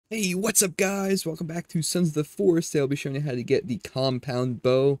Hey, what's up guys? Welcome back to Sons of the Forest. Today I'll be showing you how to get the compound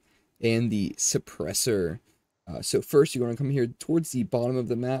bow and the suppressor. So first you're going to come here towards the bottom of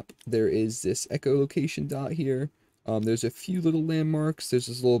the map. There is this echolocation dot here. There's a few little landmarks. There's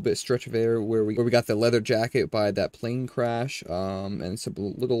this little bit stretch of air where we got the leather jacket by that plane crash. And some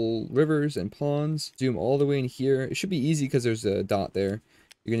little rivers and ponds. Zoom all the way in here. It should be easy because there's a dot there.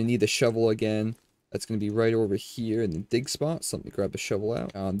 You're going to need the shovel again. That's going to be right over here in the dig spot. So let me grab the shovel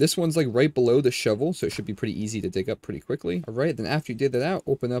out. This one's like right below the shovel, so it should be pretty easy to dig up pretty quickly. All right, then after you dig that out,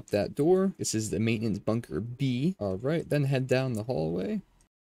 open up that door. This is the maintenance bunker B. All right, then head down the hallway.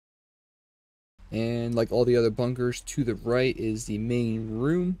 And like all the other bunkers, to the right is the main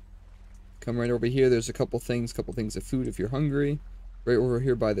room. Come right over here. There's a couple things of food if you're hungry. Right over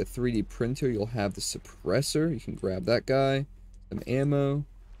here by the 3D printer, you'll have the suppressor. You can grab that guy. Some ammo.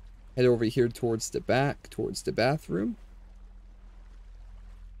 Head over here towards the back, towards the bathroom.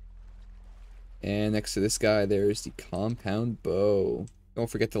 And next to this guy, there's the compound bow. Don't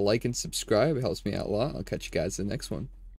forget to like and subscribe. It helps me out a lot. I'll catch you guys in the next one.